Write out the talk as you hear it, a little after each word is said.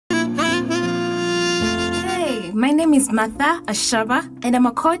Hi, my name is Martha Ashaba and I'm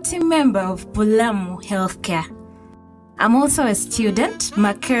a core team member of Bulamu Healthcare. I'm also a student,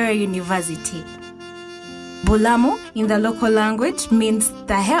 Makerere University. Bulamu in the local language means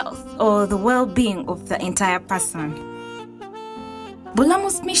the health or the well-being of the entire person.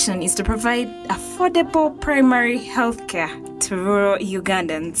 Bulamu's mission is to provide affordable primary healthcare to rural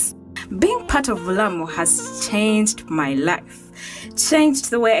Ugandans. Being part of Bulamu has changed my life, changed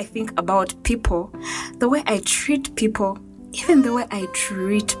the way I think about people, the way I treat people, even the way I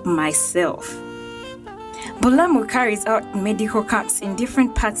treat myself. Bulamu carries out medical camps in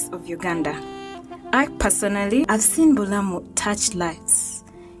different parts of Uganda. I personally have seen Bulamu touch lives,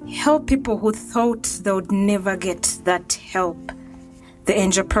 help people who thought they would never get that help. The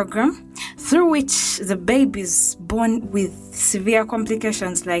Angel program, through which the babies born with severe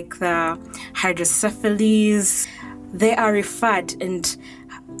complications like the hydrocephalus, they are referred and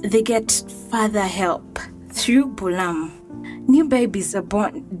they get further help through Bulamu. New babies are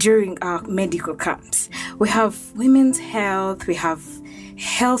born during our medical camps. We have women's health, we have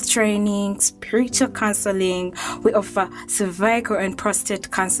health training, spiritual counseling, we offer cervical and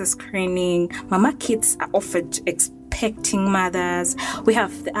prostate cancer screening, mama kits are offered to expecting mothers, we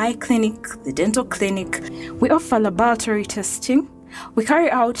have the eye clinic, the dental clinic, we offer laboratory testing, we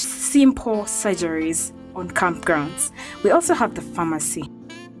carry out simple surgeries on campgrounds. We also have the pharmacy.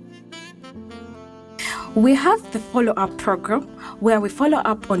 We have the follow-up program where we follow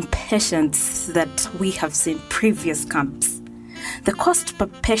up on patients that we have seen previous camps. The cost per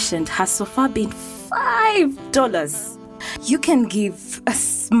patient has so far been $5. You can give a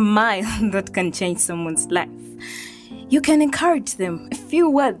smile that can change someone's life. You can encourage them. A few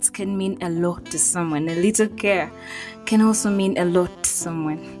words can mean a lot to someone. A little care can also mean a lot to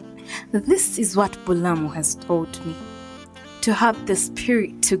someone. This is what Bulamu has taught me, to have the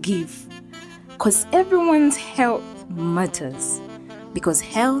spirit to give, because everyone's health matters, because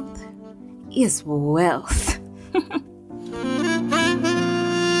health is wealth.